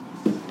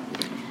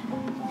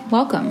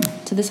Welcome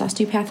to This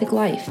Osteopathic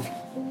Life.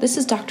 This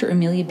is Dr.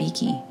 Amelia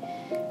Beakey.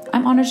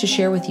 I'm honored to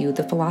share with you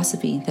the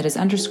philosophy that has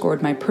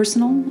underscored my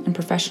personal and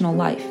professional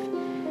life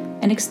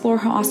and explore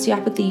how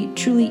osteopathy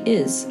truly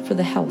is for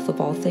the health of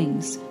all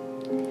things.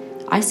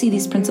 I see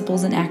these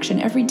principles in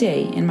action every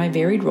day in my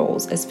varied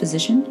roles as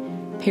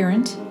physician,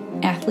 parent,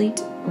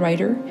 athlete,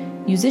 writer,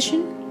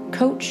 musician,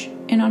 coach,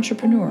 and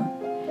entrepreneur,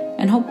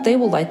 and hope they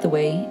will light the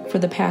way for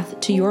the path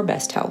to your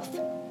best health.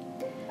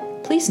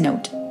 Please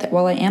note that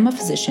while I am a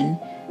physician,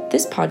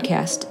 this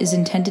podcast is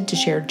intended to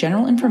share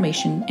general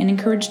information and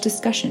encourage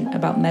discussion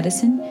about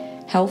medicine,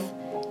 health,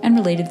 and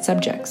related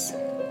subjects.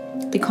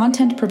 The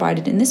content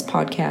provided in this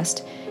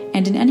podcast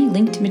and in any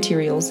linked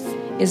materials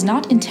is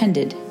not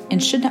intended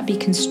and should not be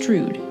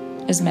construed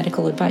as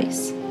medical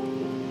advice.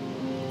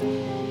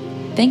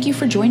 Thank you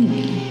for joining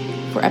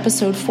me for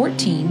episode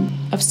 14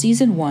 of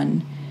season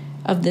 1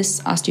 of This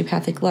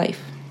Osteopathic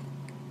Life.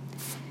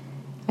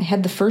 I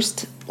had the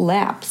first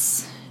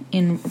lapse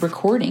in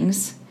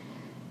recordings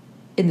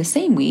in the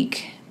same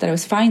week that I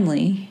was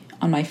finally,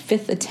 on my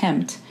 5th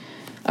attempt,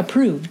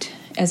 approved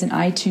as an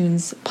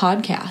iTunes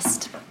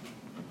podcast.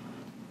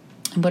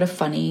 And what a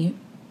funny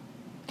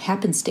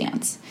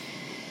happenstance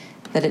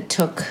that it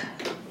took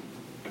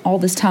all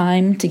this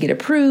time to get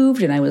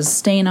approved, and I was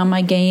staying on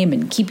my game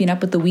and keeping up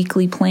with the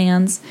weekly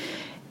plans.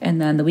 And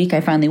then the week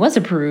I finally was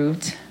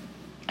approved,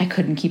 I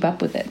couldn't keep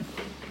up with it.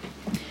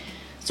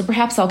 So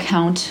perhaps I'll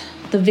count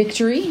the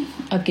victory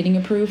of getting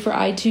approved for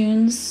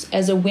iTunes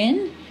as a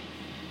win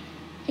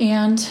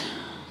and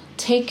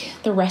take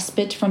the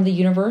respite from the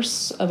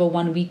universe of a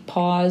 1-week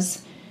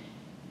pause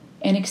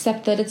and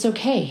accept that it's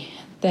okay,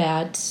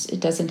 that it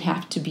doesn't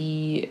have to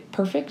be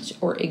perfect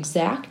or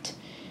exact,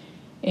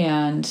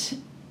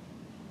 and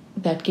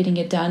that getting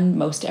it done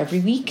most every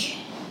week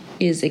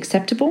is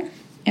acceptable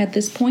at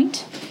this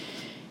point,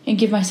 and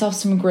give myself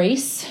some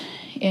grace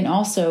and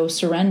also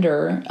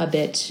surrender a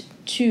bit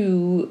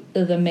to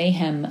the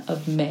mayhem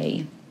of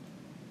May.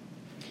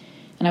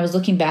 And I was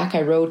looking back,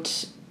 I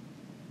wrote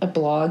a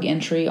blog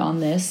entry on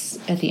this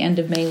at the end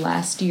of May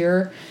last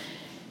year,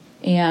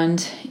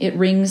 and it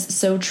rings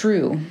so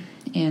true.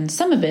 And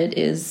some of it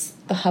is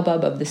the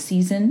hubbub of the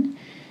season,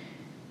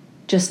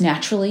 just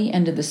naturally,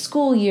 end of the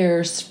school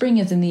year, spring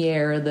is in the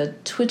air, the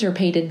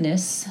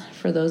Twitter-patedness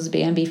for those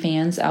Bambi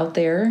fans out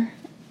there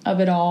of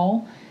it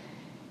all.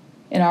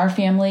 In our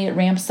family, it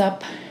ramps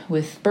up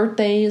with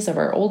birthdays of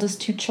our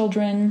oldest 2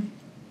 children,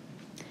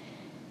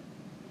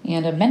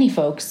 and of many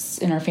folks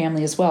in our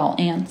family as well,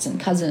 aunts and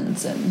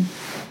cousins, and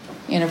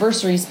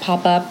anniversaries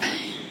pop up,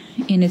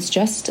 and it's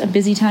just a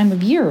busy time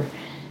of year.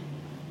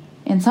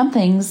 And some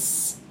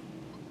things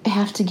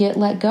have to get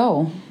let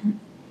go.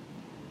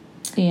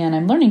 And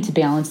I'm learning to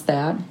balance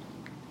that.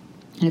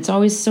 And it's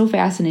always so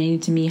fascinating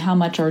to me how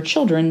much our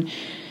children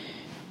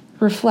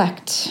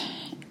reflect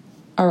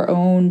our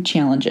own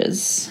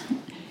challenges.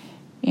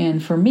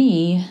 And for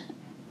me,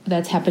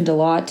 that's happened a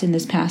lot in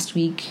this past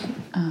week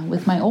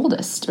with my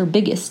oldest, or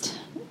biggest,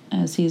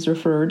 as he's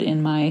referred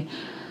in my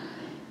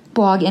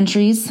blog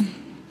entries.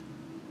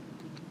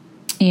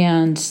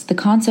 And the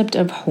concept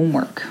of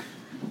homework.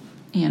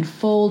 And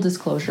full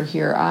disclosure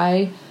here,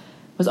 I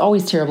was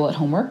always terrible at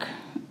homework.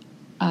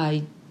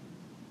 I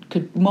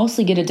could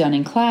mostly get it done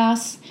in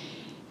class,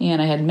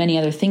 and I had many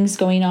other things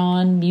going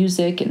on,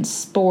 music and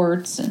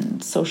sports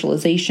and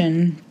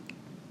socialization.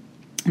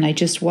 And I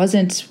just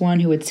wasn't one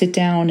who would sit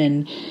down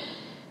and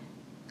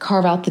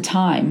carve out the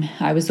time.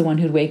 I was the one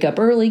who'd wake up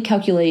early,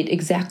 calculate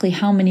exactly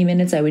how many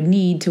minutes I would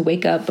need to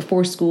wake up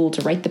before school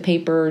to write the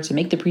paper, to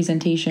make the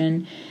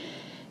presentation.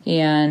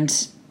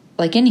 And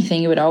like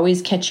anything, it would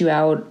always catch you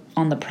out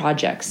on the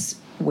projects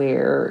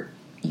where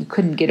you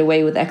couldn't get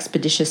away with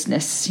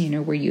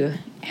expeditiousness, where you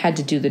had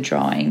to do the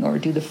drawing or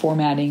do the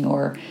formatting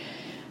or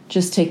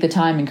just take the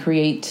time and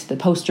create the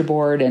poster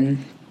board.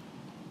 And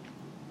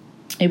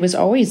it was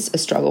always a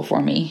struggle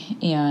for me.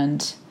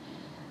 And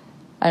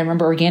I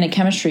remember organic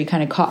chemistry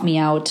kind of caught me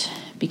out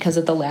because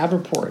of the lab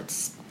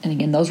reports. And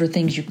again, those were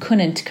things you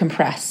couldn't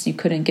compress. You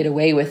couldn't get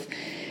away with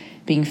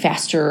being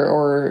faster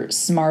or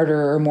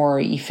smarter or more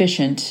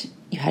efficient.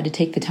 You had to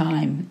take the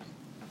time,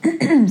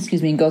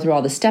 and go through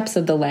all the steps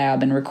of the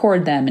lab and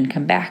record them and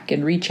come back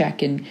and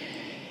recheck. And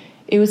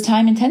it was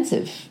time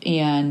intensive,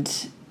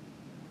 and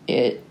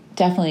it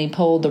definitely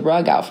pulled the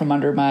rug out from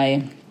under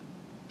my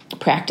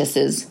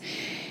practices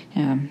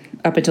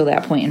up until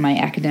that point in my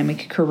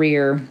academic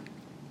career.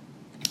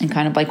 And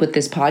kind of like with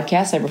this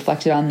podcast, I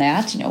reflected on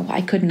that.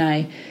 Why couldn't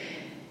I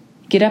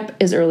get up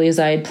as early as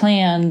I had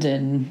planned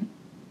and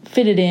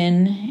fit it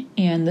in?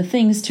 And the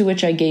things to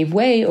which I gave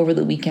way over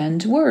the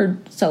weekend were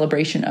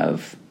celebration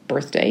of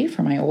birthday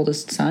for my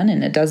oldest son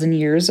and a dozen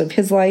years of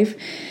his life.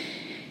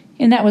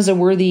 And that was a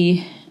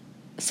worthy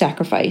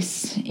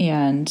sacrifice,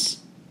 and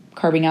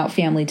carving out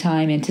family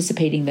time,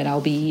 anticipating that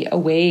I'll be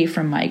away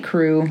from my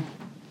crew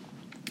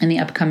in the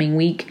upcoming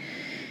week.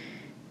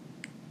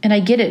 And I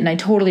get it, and I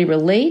totally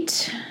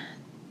relate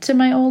to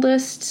my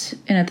oldest.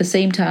 And at the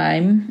same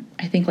time,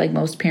 I think like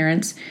most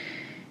parents,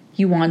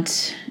 you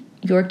want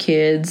your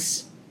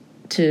kids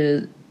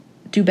to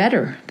do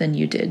better than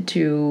you did,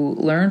 to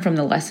learn from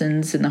the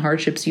lessons and the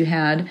hardships you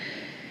had,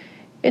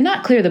 and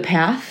not clear the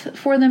path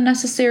for them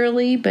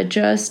necessarily, but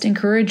just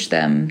encourage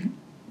them,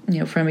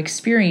 from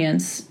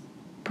experience,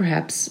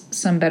 perhaps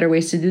some better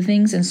ways to do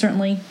things. And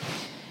certainly,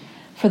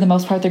 for the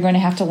most part, they're going to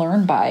have to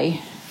learn by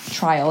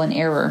trial and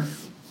error.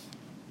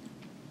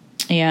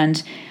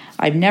 And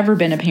I've never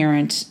been a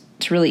parent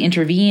to really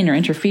intervene or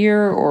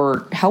interfere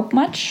or help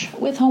much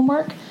with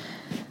homework.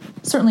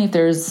 Certainly, if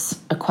there's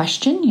a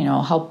question,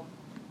 help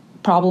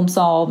problem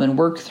solve and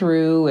work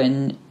through,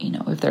 and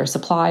if there are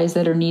supplies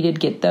that are needed,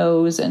 get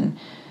those. And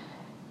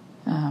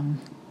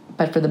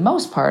but for the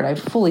most part, I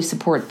fully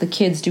support the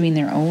kids doing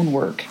their own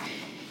work.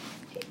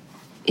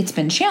 It's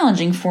been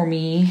challenging for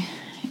me,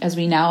 as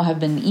we now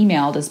have been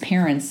emailed as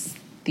parents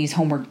these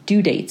homework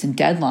due dates and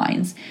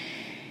deadlines.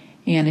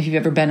 And if you've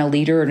ever been a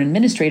leader or an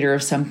administrator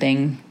of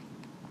something,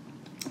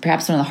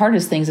 perhaps one of the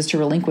hardest things is to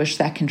relinquish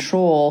that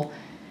control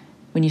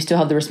when you still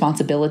have the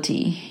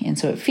responsibility. And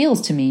so it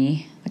feels to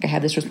me like I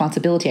have this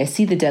responsibility. I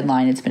see the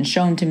deadline. It's been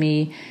shown to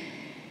me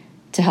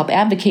to help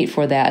advocate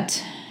for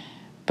that.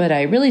 But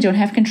I really don't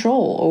have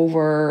control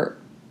over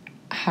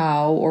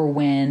how or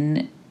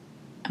when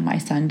my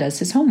son does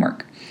his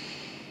homework.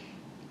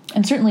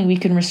 And certainly we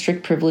can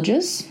restrict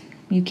privileges.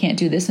 You can't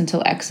do this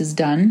until X is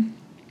done.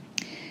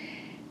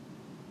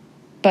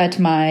 But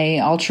my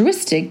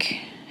altruistic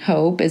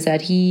hope is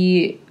that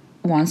he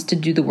wants to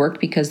do the work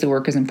because the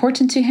work is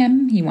important to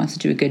him. He wants to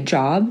do a good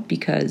job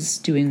because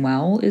doing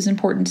well is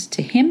important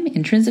to him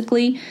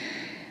intrinsically,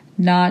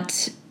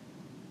 not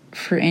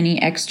for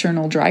any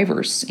external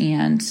drivers.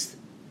 And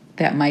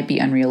that might be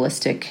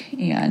unrealistic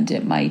and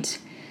it might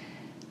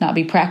not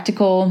be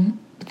practical.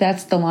 But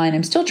that's the line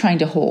I'm still trying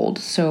to hold.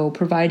 So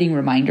providing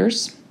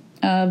reminders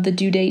of the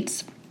due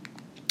dates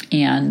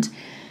and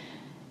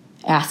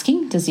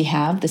asking, does he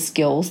have the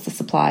skills, the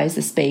supplies,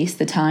 the space,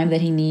 the time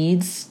that he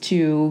needs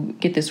to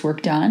get this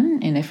work done?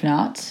 And if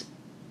not,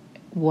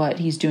 what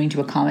he's doing to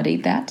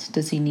accommodate that.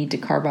 Does he need to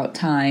carve out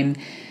time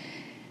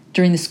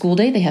during the school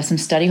day? They have some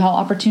study hall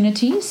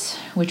opportunities,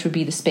 which would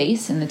be the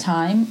space and the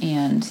time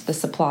and the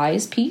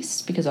supplies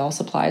piece, because all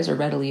supplies are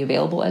readily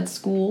available at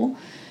school.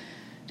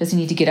 Does he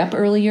need to get up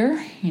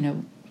earlier?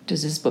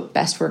 Does his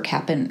best work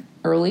happen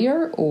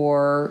earlier,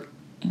 or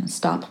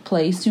stop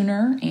play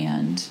sooner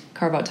and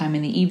carve out time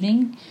in the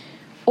evening?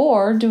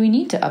 Or do we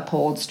need to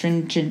uphold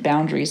stringent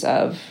boundaries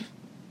of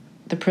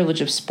the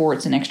privilege of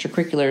sports and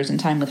extracurriculars and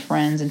time with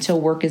friends until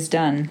work is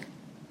done?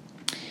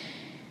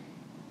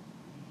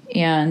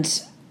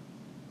 And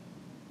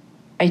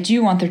I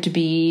do want there to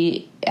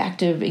be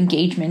active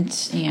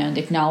engagement and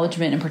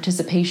acknowledgement and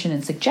participation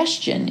and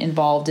suggestion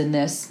involved in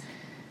this.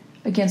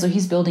 Again, so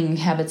he's building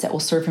habits that will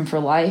serve him for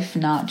life,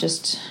 not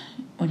just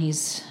when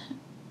he's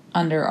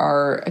under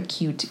our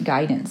acute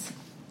guidance.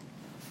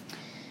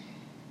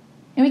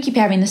 And we keep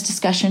having this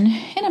discussion,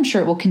 and I'm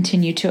sure it will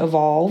continue to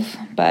evolve,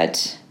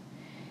 but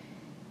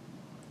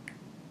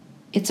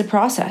it's a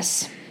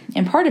process.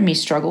 And part of me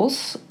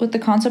struggles with the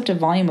concept of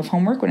volume of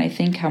homework when I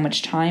think how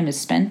much time is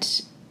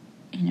spent,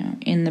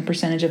 in the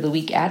percentage of the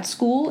week at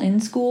school, in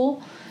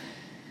school.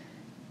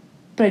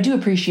 But I do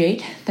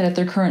appreciate that at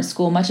their current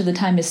school, much of the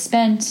time is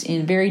spent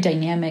in very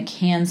dynamic,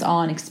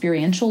 hands-on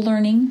experiential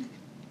learning.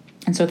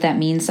 And so if that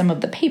means some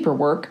of the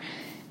paperwork,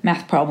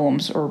 math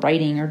problems or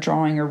writing or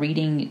drawing or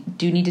reading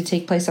do need to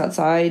take place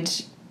outside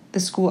the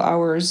school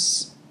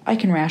hours, I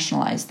can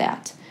rationalize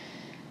that.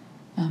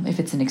 If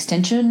it's an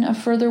extension of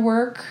further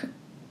work,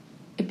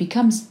 it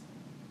becomes,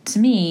 to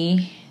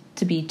me,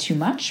 to be too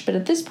much. But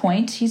at this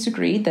point, he's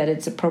agreed that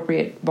it's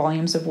appropriate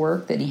volumes of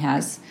work, that he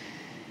has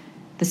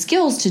the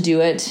skills to do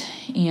it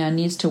and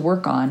needs to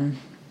work on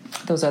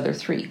those other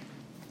three.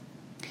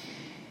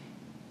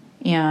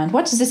 And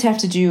what does this have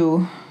to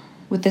do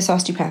with this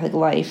osteopathic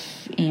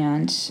life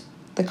and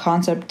the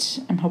concept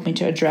I'm hoping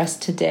to address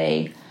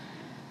today?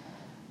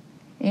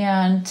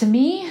 And to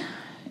me,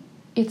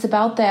 it's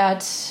about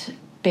that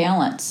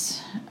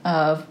balance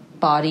of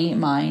body,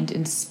 mind,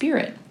 and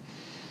spirit.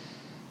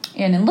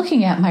 And in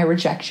looking at my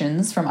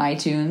rejections from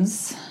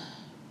iTunes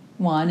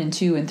 1 and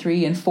 2 and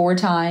 3 and 4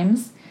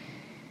 times,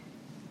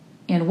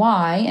 and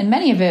why, and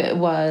many of it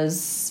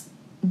was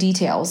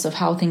details of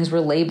how things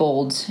were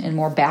labeled in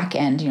more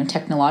back-end,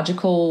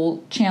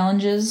 technological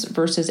challenges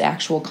versus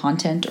actual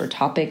content or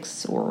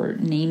topics or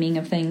naming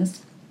of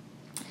things.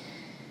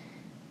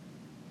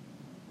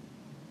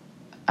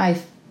 I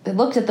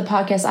looked at the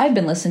podcast I've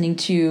been listening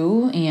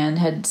to and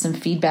had some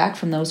feedback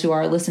from those who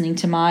are listening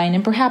to mine,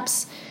 and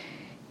perhaps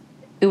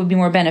it would be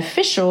more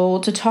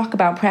beneficial to talk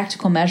about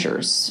practical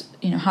measures,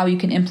 how you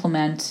can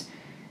implement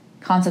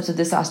concepts of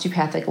this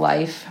osteopathic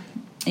life.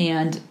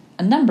 And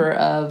a number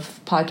of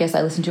podcasts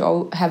I listen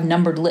to have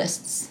numbered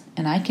lists,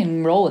 and I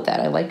can roll with that.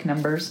 I like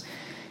numbers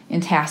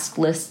and task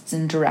lists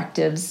and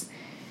directives.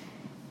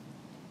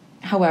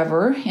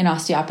 However, in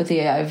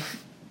osteopathy,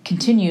 I've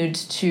continued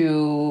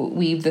to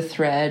weave the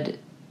thread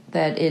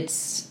that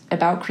it's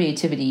about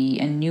creativity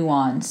and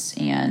nuance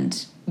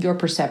and your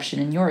perception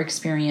and your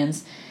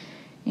experience,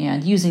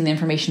 and using the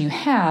information you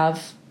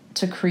have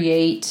to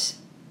create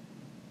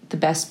the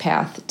best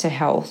path to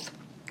health.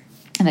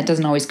 And that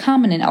doesn't always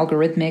come in an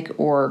algorithmic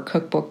or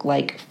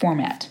cookbook-like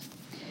format.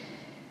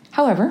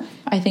 However,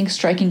 I think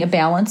striking a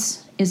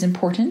balance is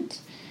important.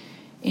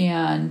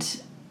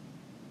 And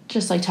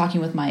just like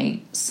talking with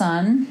my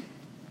son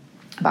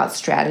about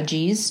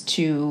strategies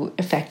to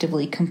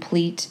effectively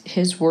complete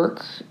his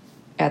work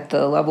at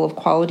the level of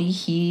quality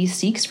he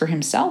seeks for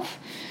himself,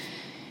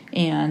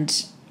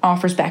 and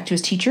offers back to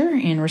his teacher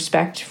in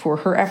respect for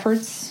her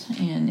efforts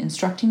in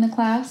instructing the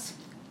class.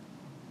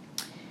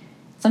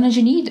 Sometimes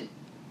you need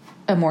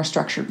a more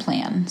structured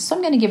plan. So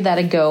I'm going to give that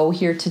a go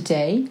here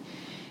today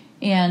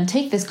and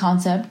take this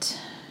concept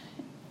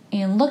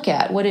and look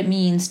at what it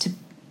means to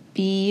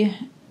be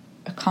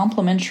a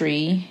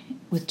complementary,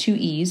 with 2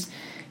 E's,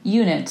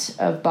 unit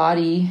of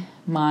body,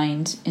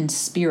 mind, and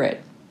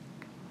spirit.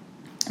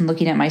 And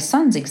looking at my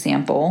son's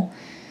example,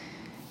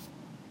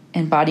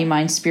 and body,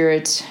 mind,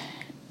 spirit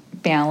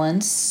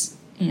balance,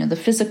 the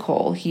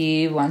physical.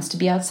 He wants to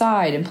be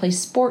outside and play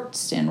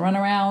sports and run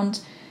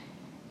around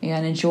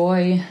and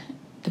enjoy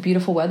the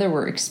beautiful weather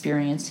we're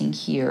experiencing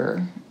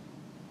here.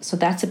 So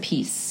that's a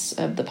piece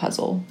of the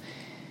puzzle.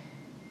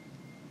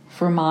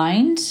 For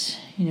mind,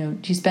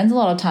 he spends a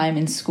lot of time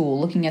in school,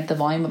 looking at the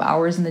volume of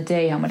hours in the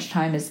day, how much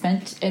time is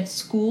spent at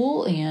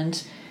school,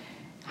 and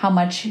how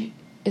much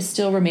is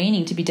still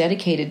remaining to be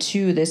dedicated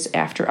to this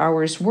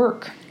after-hours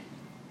work.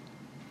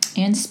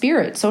 And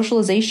spirit,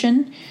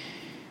 socialization,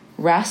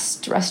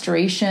 rest,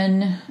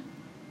 restoration,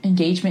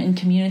 engagement in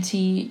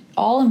community,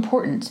 all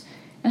important.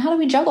 And how do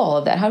we juggle all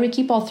of that? How do we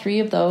keep all 3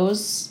 of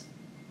those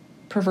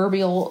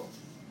proverbial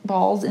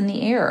balls in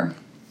the air?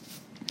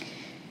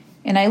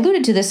 And I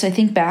alluded to this, I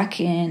think, back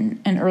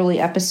in an early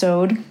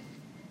episode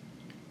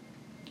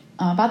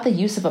about the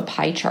use of a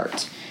pie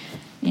chart.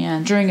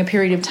 And during a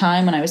period of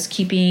time when I was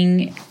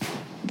keeping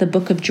the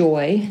Book of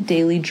Joy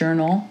daily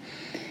journal,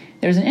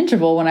 there's an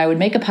interval when I would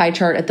make a pie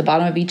chart at the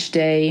bottom of each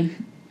day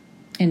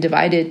and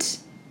divide it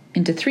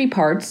into 3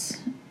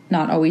 parts,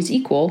 not always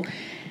equal,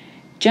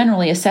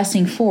 generally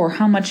assessing for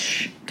how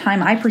much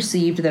time I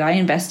perceived that I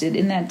invested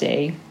in that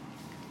day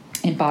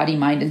in body,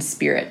 mind, and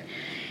spirit.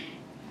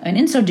 And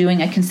in so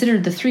doing, I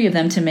considered the 3 of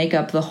them to make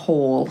up the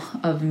whole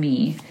of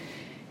me.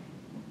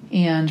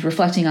 And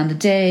reflecting on the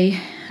day,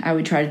 I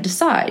would try to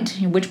decide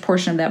which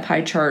portion of that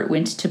pie chart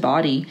went to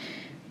body,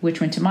 which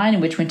went to mind,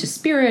 and which went to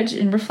spirit,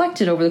 and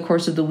reflected over the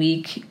course of the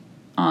week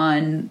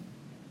on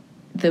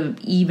the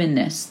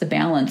evenness, the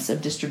balance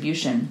of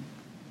distribution,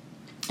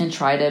 and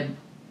try to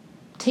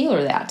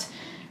tailor that.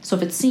 So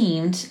if it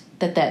seemed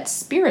that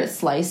spirit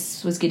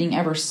slice was getting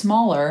ever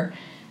smaller,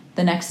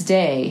 the next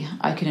day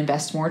I could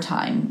invest more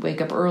time,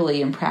 wake up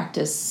early and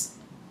practice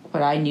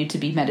what I knew to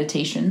be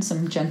meditation,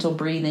 some gentle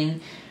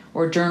breathing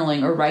or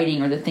journaling or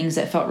writing, or the things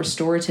that felt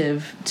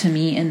restorative to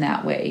me in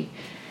that way.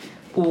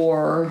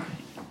 Or,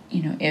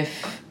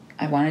 if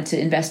I wanted to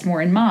invest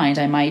more in mind,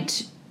 I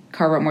might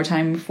carve out more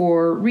time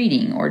for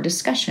reading or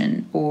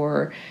discussion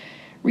or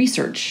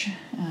research.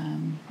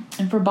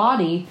 And for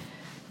body,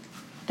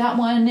 that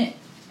one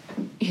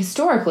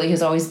historically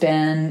has always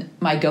been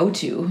my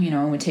go-to,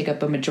 and would take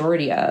up a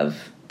majority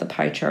of the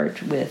pie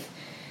chart with,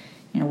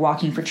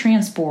 walking for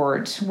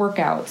transport,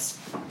 workouts.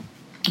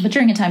 But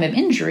during a time of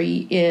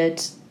injury,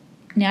 it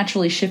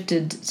naturally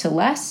shifted to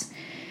less.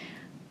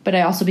 But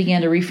I also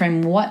began to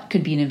reframe what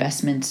could be an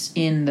investment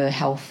in the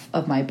health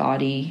of my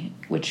body,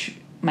 which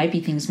might be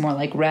things more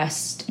like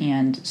rest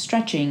and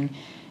stretching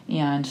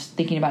and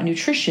thinking about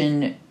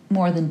nutrition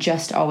more than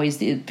just always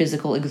the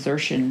physical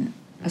exertion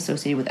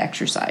associated with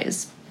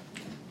exercise.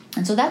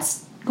 And so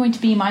that's going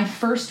to be my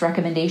first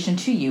recommendation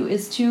to you,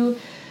 is to,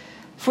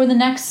 for the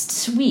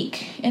next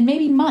week and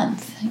maybe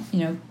month,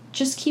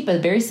 just keep a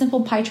very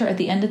simple pie chart at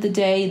the end of the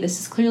day. This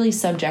is clearly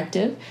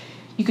subjective.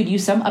 You could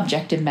use some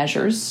objective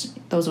measures.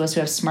 Those of us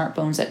who have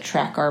smartphones that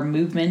track our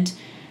movement.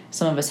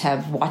 Some of us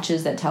have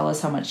watches that tell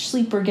us how much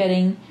sleep we're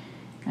getting.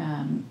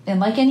 And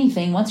like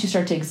anything, once you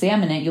start to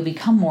examine it, you'll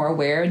become more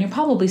aware, and you'll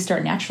probably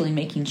start naturally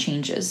making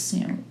changes.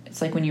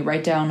 It's like when you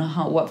write down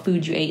what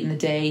food you ate in the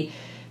day,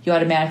 you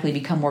automatically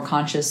become more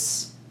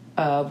conscious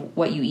of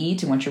what you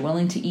eat and what you're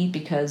willing to eat,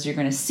 because you're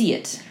going to see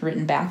it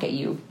written back at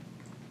you.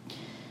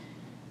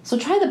 So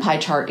try the pie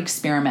chart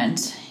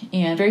experiment,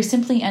 and very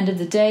simply, end of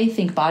the day,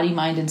 think body,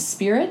 mind, and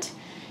spirit,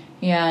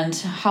 and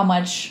how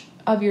much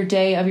of your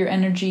day, of your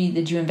energy,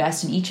 did you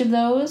invest in each of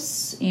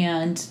those,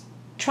 and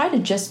try to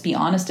just be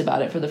honest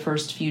about it for the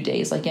first few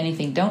days. Like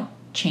anything, don't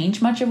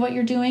change much of what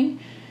you're doing.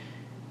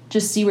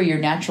 Just see where your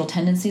natural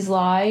tendencies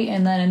lie,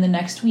 and then in the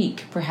next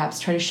week, perhaps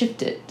try to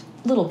shift it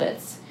little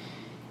bits.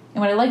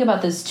 And what I like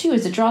about this too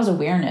is it draws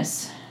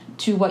awareness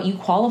to what you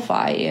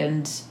qualify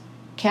and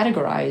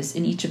categorize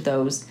in each of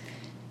those.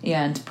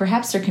 And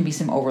perhaps there can be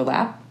some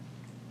overlap,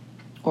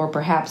 or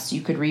perhaps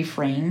you could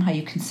reframe how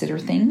you consider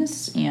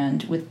things,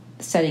 and with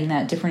setting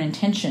that different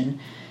intention,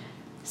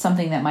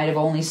 something that might have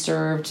only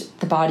served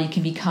the body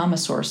can become a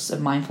source of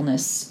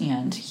mindfulness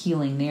and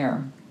healing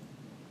there.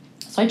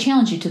 So I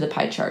challenge you to the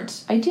pie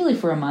chart, ideally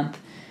for a month,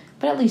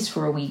 but at least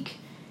for a week,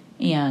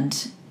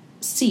 and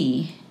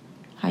see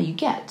how you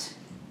get.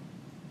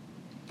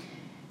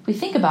 we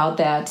think about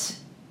that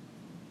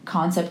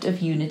concept of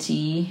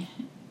unity,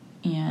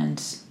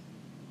 and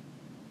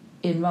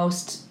in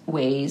most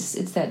ways,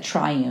 it's that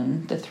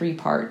triune, the three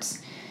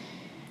parts.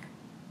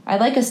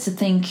 I'd like us to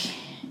think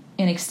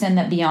and extend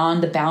that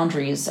beyond the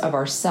boundaries of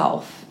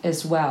ourself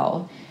as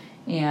well.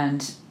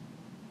 And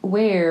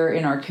where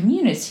in our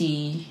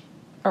community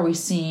are we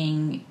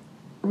seeing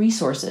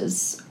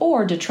resources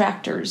or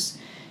detractors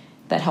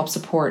that help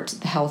support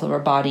the health of our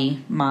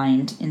body,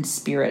 mind, and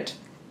spirit?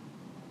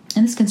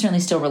 And this can certainly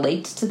still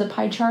relate to the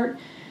pie chart,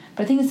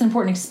 but I think it's an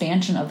important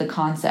expansion of the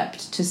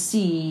concept to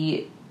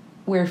see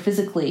where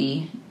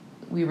physically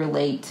we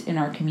relate in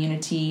our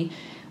community,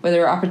 where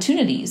there are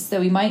opportunities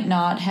that we might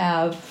not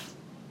have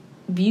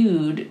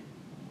viewed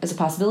as a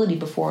possibility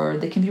before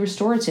that can be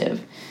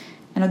restorative.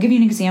 And I'll give you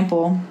an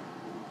example.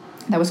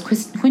 That was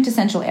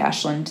quintessential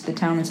Ashland, the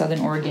town in Southern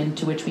Oregon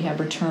to which we have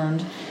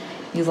returned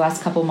these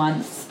last couple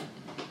months.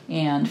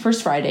 And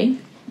First Friday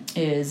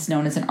is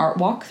known as an art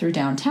walk through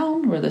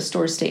downtown, where the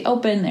stores stay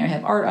open. They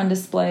have art on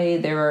display.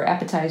 There are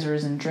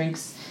appetizers and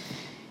drinks.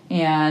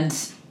 And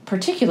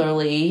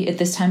particularly at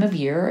this time of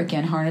year,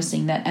 again,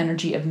 harnessing that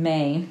energy of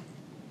May,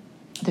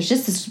 there's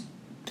just this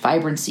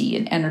vibrancy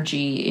and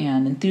energy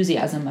and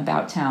enthusiasm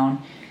about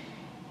town.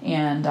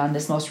 And on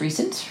this most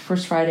recent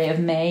First Friday of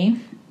May,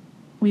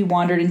 we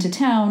wandered into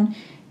town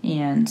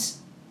and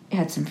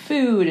had some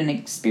food and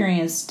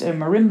experienced a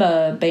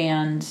marimba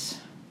band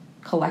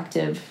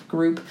collective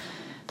group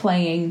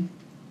playing.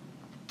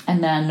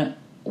 And then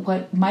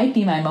what might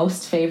be my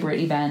most favorite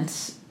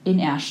event in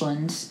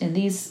Ashland, and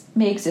these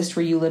may exist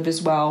where you live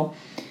as well,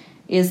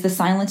 is the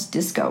silent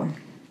disco.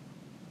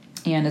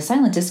 And a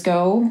silent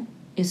disco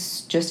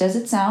is just as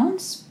it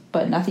sounds,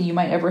 but nothing you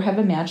might ever have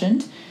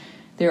imagined.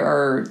 There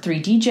are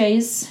 3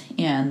 DJs,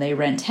 and they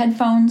rent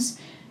headphones,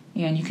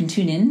 and you can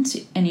tune in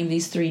to any of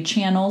these 3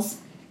 channels,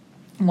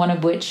 one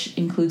of which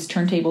includes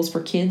turntables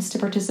for kids to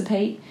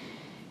participate.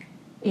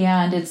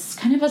 And it's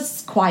kind of a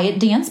quiet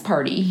dance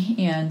party,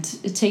 and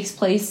it takes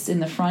place in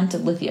the front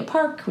of Lithia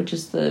Park, which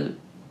is the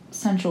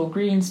central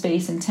green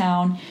space in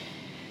town.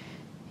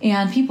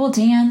 And people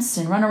dance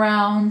and run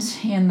around.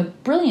 And the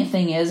brilliant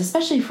thing is,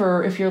 especially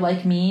for if you're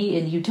like me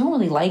and you don't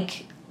really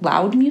like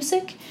loud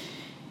music,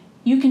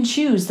 you can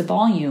choose the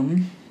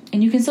volume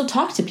and you can still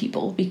talk to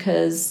people,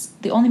 because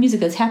the only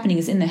music that's happening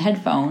is in the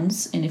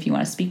headphones. And if you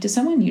want to speak to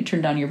someone, you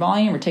turn down your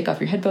volume or take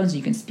off your headphones and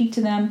you can speak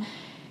to them.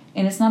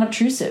 And it's not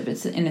obtrusive.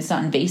 It's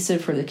not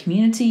invasive for the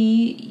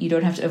community. You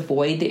don't have to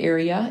avoid the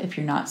area if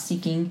you're not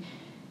seeking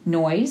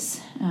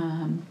noise.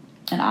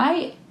 And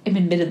I am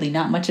admittedly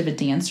not much of a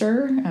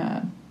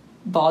dancer,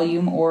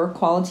 volume or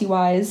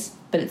quality-wise,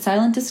 but at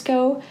silent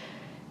disco,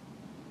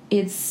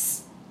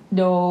 it's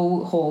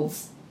no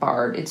holds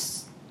barred.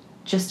 It's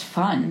just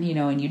fun,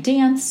 and you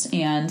dance,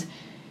 and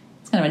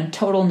it's kind of a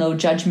total no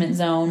judgment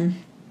zone.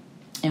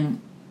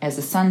 And as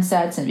the sun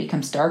sets and it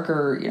becomes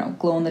darker,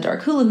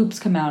 glow-in-the-dark hula hoops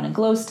come out and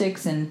glow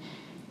sticks, and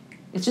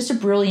it's just a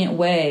brilliant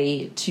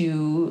way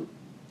to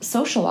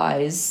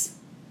socialize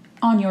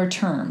on your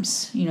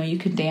terms. You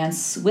can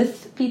dance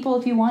with people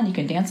if you want. You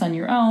can dance on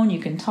your own. You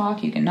can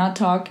talk. You can not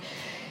talk.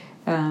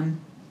 And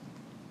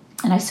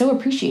I so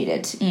appreciate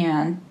it.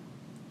 And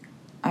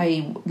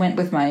I went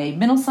with my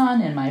middle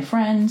son and my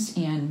friends,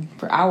 and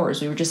for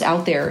hours we were just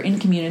out there in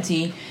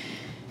community.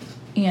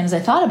 And as I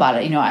thought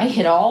about it, I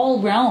hit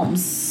all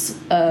realms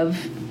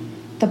of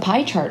the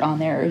pie chart on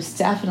there. It was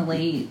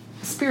definitely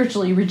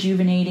spiritually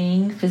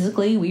rejuvenating.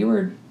 Physically, we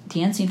were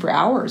dancing for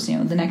hours.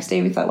 The next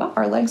day we thought, wow,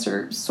 our legs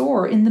are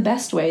sore in the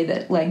best way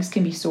that legs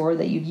can be sore,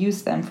 that you'd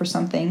use them for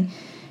something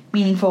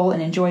meaningful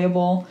and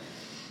enjoyable.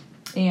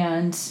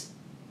 And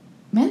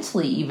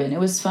mentally even, it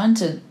was fun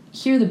to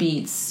hear the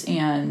beats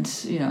and,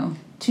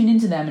 tune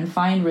into them and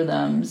find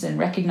rhythms and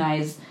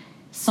recognize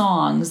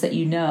songs that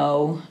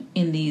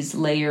in these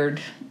layered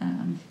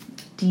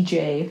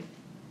DJ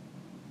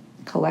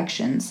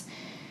collections.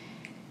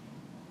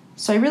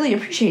 So I really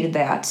appreciated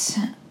that,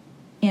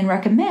 and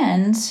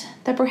recommend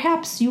that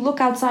perhaps you look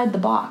outside the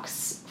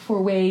box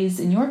for ways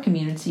in your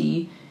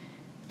community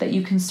that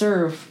you can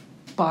serve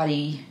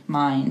body,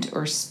 mind,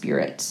 or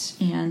spirit,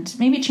 and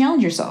maybe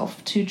challenge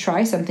yourself to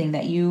try something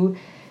that you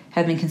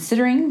have been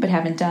considering but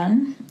haven't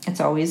done. It's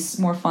always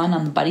more fun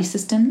on the buddy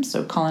system,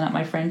 so calling out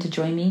my friend to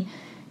join me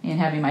and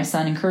having my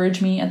son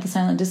encourage me at the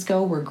silent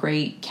disco were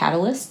great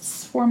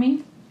catalysts for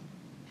me.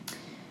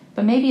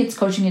 But maybe it's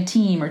coaching a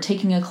team or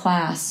taking a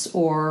class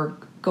or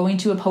going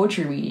to a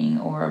poetry reading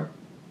or a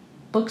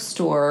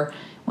bookstore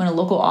when a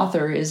local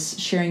author is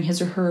sharing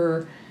his or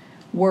her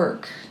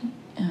work.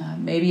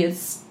 Maybe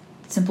it's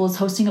simple as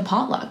hosting a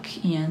potluck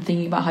and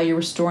thinking about how you're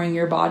restoring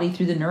your body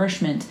through the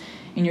nourishment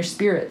and your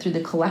spirit through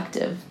the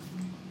collective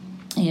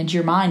and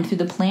your mind through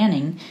the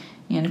planning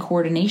and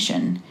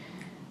coordination.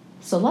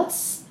 So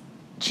let's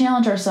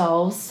challenge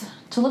ourselves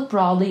to look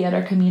broadly at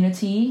our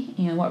community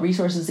and what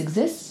resources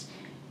exist.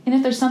 And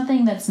if there's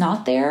something that's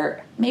not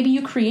there, maybe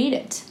you create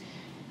it.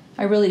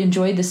 I really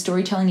enjoyed the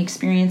storytelling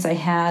experience I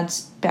had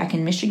back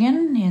in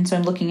Michigan, and so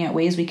I'm looking at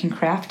ways we can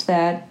craft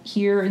that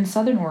here in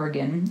Southern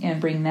Oregon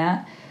and bring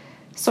that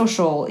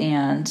social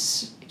and,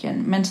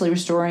 again, mentally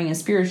restoring and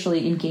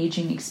spiritually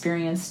engaging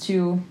experience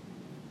to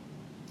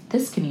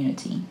this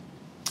community.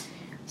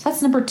 So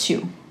that's number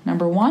 2.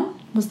 Number 1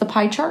 was the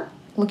pie chart,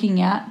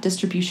 looking at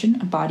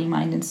distribution of body,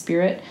 mind, and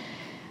spirit.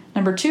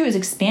 Number 2 is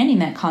expanding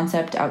that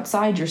concept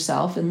outside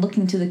yourself and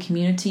looking to the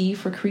community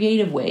for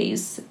creative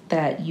ways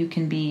that you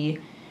can be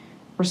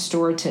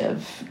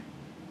restorative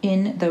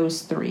in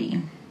those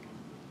 3.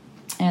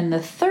 And the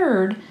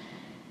 3rd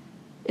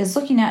is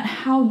looking at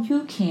how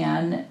you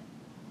can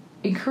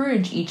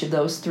encourage each of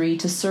those 3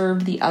 to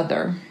serve the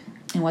other.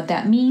 And what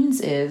that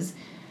means is,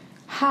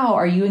 how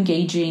are you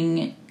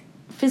engaging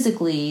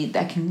physically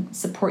that can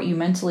support you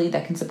mentally,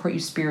 that can support you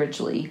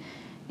spiritually?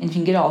 And if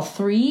you can get all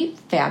 3,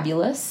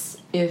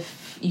 fabulous.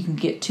 If you can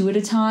get 2 at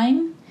a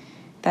time,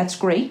 that's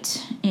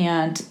great.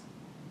 And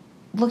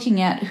looking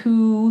at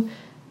who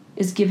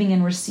is giving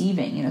and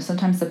receiving.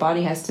 Sometimes the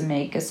body has to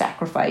make a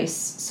sacrifice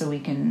so we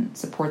can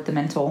support the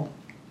mental,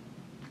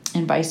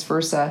 and vice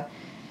versa.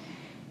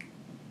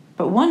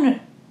 But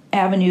one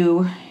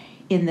avenue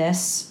in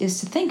this is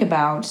to think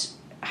about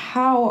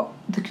how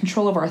the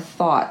control of our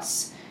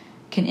thoughts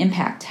can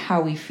impact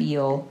how we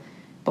feel,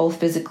 both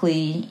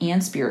physically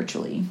and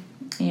spiritually.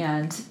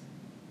 And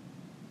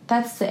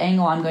that's the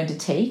angle I'm going to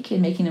take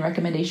in making the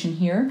recommendation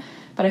here.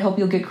 But I hope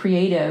you'll get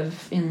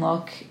creative and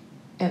look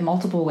at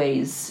multiple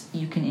ways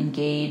you can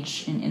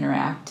engage and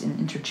interact and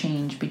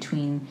interchange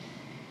between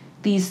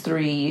these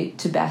 3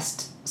 to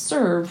best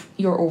serve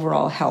your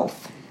overall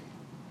health.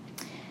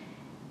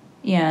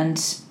 And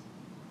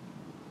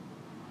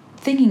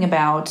thinking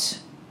about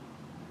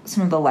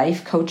some of the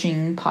life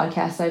coaching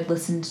podcasts I've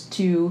listened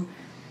to,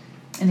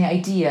 and the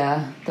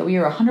idea that we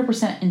are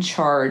 100% in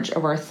charge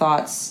of our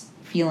thoughts,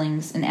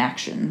 feelings, and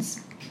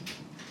actions,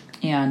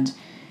 and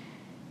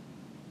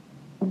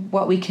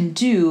what we can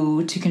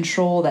do to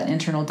control that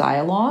internal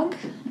dialogue,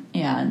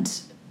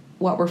 and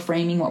what we're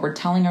framing, what we're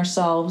telling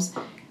ourselves,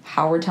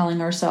 how we're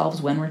telling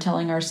ourselves, when we're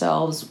telling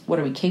ourselves, what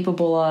are we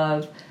capable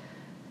of,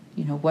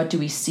 what do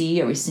we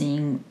see? Are we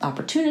seeing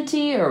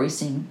opportunity, or are we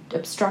seeing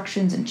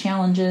obstructions and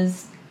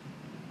challenges?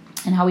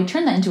 And how we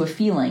turn that into a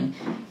feeling.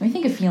 When we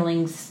think of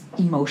feelings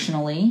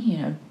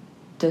emotionally,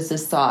 does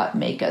this thought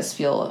make us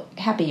feel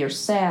happy or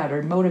sad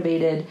or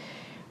motivated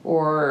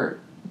or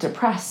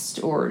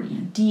depressed or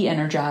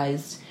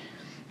de-energized?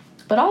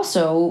 But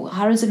also,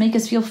 how does it make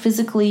us feel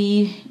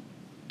physically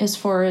as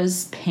far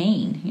as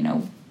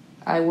pain?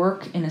 I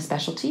work in a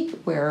specialty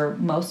where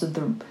most of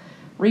the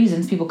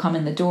reasons people come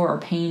in the door are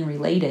pain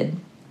related.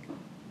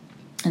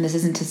 And this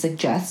isn't to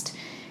suggest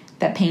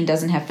that pain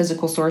doesn't have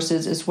physical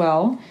sources as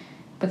well,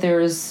 but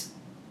there's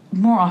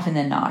more often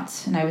than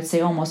not, and I would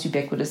say almost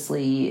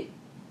ubiquitously,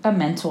 a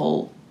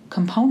mental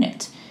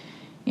component.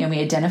 We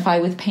identify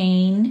with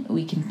pain,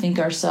 we can think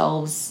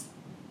ourselves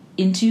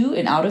into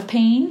and out of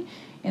pain,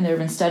 and there have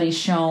been studies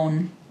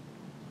shown,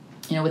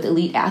 with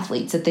elite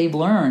athletes that they've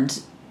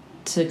learned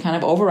to kind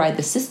of override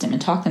the system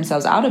and talk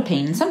themselves out of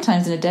pain,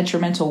 sometimes in a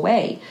detrimental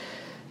way.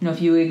 If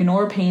you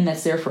ignore pain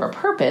that's there for a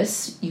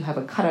purpose, you have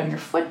a cut on your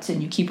foot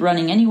and you keep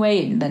running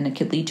anyway, and then it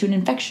could lead to an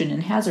infection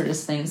and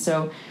hazardous things.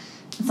 So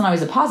it's not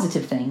always a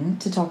positive thing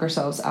to talk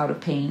ourselves out of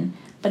pain,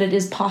 but it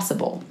is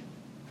possible.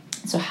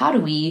 So how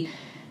do we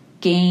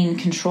gain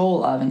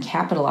control of and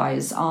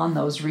capitalize on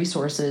those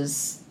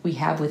resources we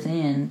have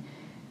within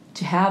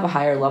to have a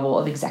higher level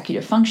of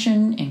executive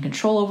function and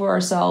control over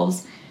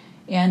ourselves,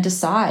 and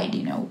decide,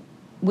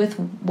 with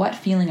what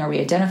feeling are we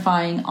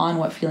identifying, on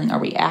what feeling are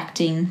we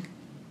acting,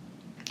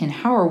 and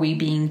how are we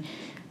being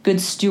good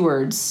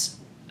stewards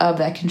of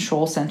that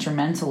control center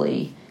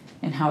mentally,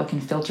 and how it can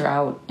filter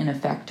out and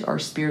affect our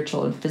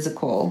spiritual and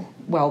physical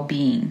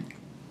well-being.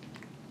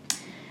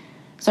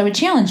 So I would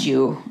challenge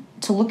you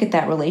to look at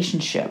that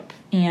relationship,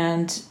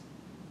 and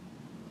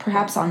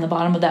perhaps on the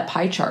bottom of that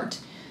pie chart,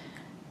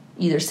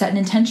 either set an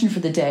intention for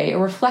the day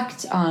or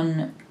reflect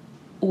on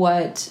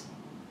what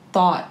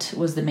thought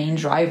was the main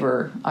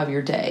driver of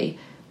your day.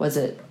 Was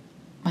it,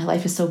 my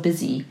life is so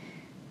busy?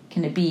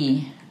 Can it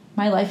be,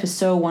 my life is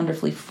so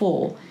wonderfully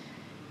full?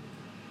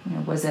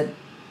 Was it,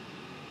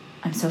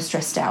 I'm so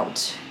stressed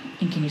out?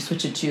 And can you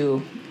switch it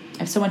to, I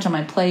have so much on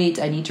my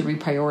plate, I need to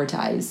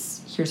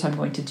reprioritize. Here's how I'm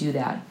going to do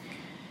that.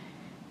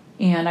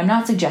 And I'm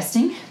not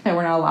suggesting that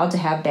we're not allowed to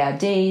have bad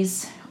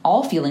days.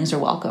 All feelings are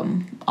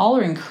welcome. All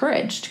are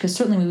encouraged, because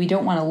certainly we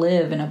don't want to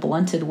live in a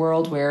blunted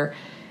world where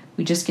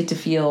we just get to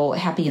feel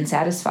happy and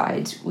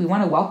satisfied. We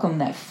want to welcome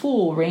that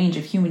full range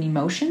of human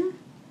emotion.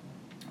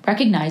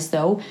 Recognize,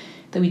 though,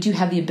 that we do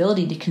have the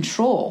ability to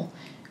control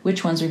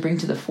which ones we bring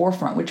to the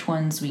forefront, which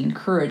ones we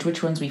encourage,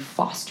 which ones we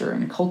foster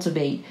and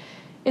cultivate,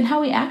 and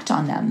how we act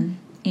on them.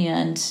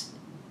 And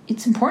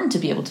it's important to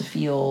be able to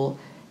feel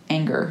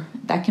anger.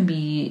 That can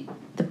be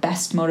the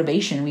best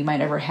motivation we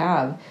might ever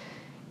have.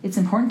 It's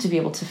important to be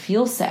able to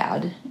feel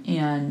sad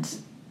and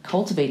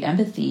cultivate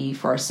empathy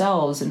for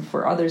ourselves and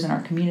for others in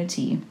our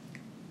community.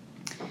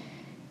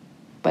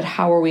 But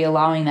how are we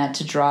allowing that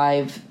to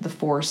drive the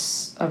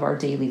force of our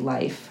daily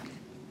life?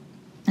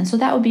 And so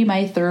that would be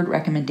my third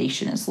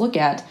recommendation, is look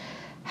at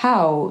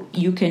how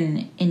you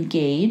can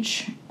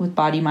engage with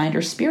body, mind,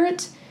 or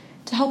spirit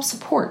to help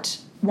support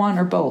one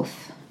or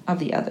both of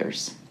the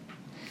others.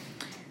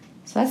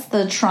 So that's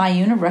the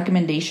triune of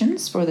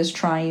recommendations for this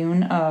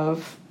triune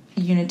of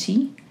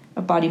unity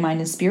of body, mind,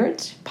 and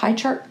spirit. Pie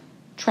chart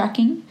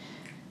tracking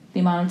the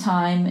amount of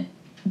time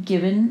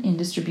given in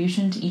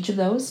distribution to each of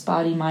those,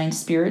 body, mind,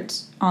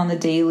 spirit, on the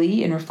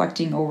daily and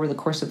reflecting over the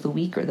course of the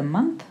week or the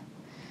month.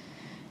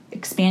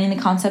 Expanding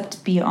the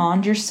concept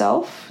beyond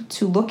yourself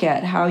to look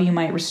at how you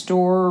might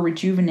restore,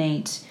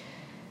 rejuvenate,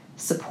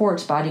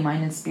 support body,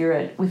 mind, and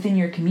spirit within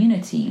your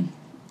community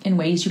in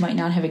ways you might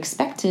not have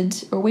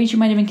expected or ways you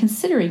might have been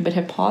considering but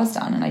have paused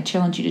on. And I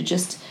challenge you to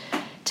just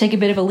take a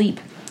bit of a leap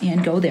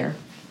and go there.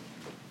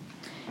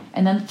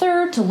 And then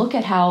third, to look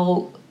at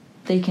how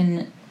they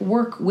can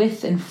work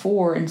with and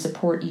for and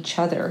support each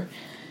other,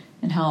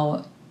 and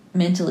how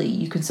mentally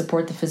you can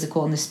support the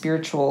physical and the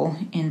spiritual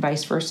and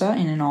vice versa,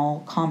 and in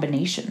all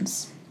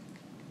combinations.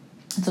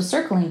 And so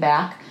circling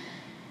back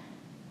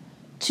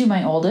to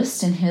my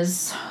oldest and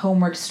his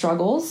homework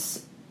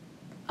struggles,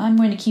 I'm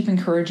going to keep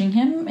encouraging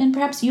him and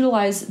perhaps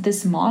utilize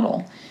this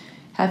model.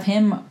 Have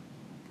him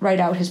write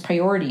out his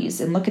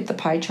priorities and look at the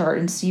pie chart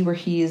and see where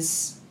he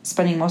is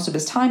spending most of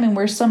his time and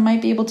where some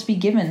might be able to be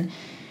given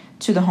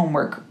to the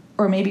homework.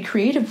 Or maybe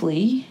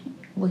creatively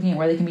looking at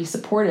where they can be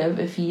supportive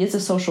if he is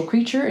a social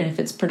creature and if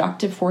it's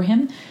productive for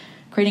him,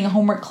 creating a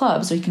homework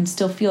club so he can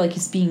still feel like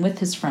he's being with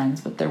his friends,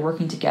 but they're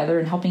working together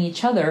and helping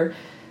each other,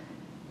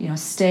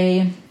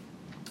 stay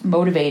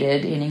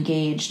motivated and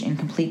engaged and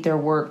complete their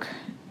work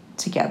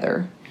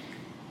together.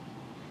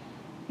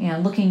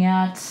 And looking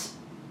at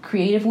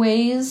creative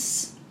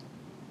ways,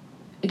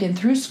 again,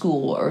 through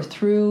school or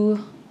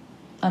through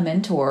a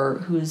mentor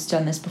who's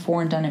done this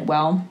before and done it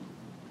well.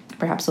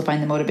 Perhaps he'll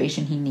find the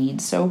motivation he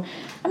needs. So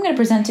I'm going to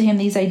present to him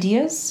these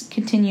ideas,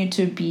 continue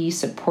to be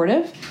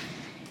supportive,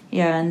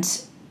 and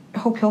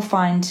hope he'll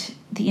find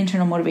the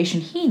internal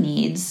motivation he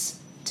needs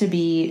to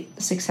be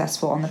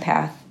successful on the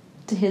path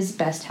to his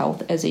best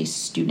health as a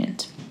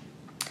student.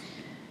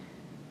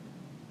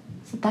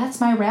 So that's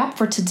my wrap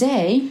for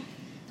today.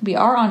 We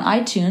are on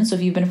iTunes, so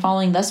if you've been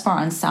following thus far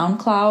on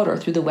SoundCloud or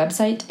through the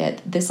website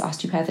at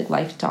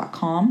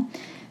thisosteopathiclife.com,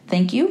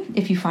 thank you.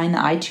 If you find the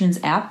iTunes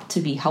app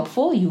to be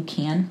helpful, you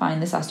can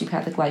find This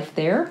Osteopathic Life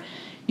there.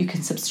 You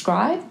can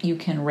subscribe, you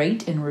can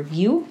rate and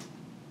review.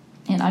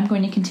 And I'm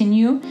going to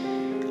continue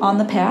on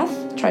the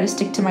path, try to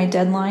stick to my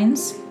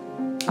deadlines.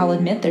 I'll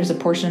admit there's a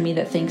portion of me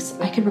that thinks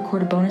I could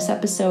record a bonus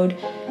episode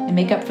and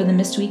make up for the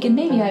missed week, and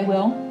maybe I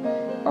will,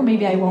 or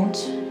maybe I won't.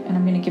 And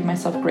I'm going to give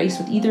myself grace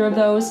with either of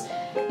those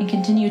and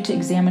continue to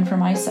examine for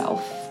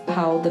myself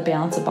how the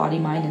balance of body,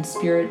 mind, and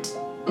spirit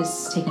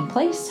is taking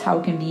place, how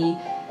it can be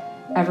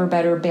ever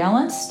better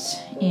balanced,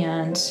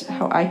 and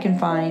how I can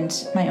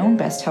find my own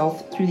best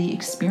health through the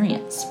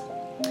experience.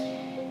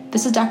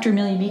 This is Dr.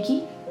 Amelia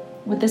Beakey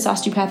with This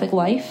Osteopathic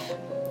Life.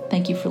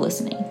 Thank you for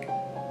listening.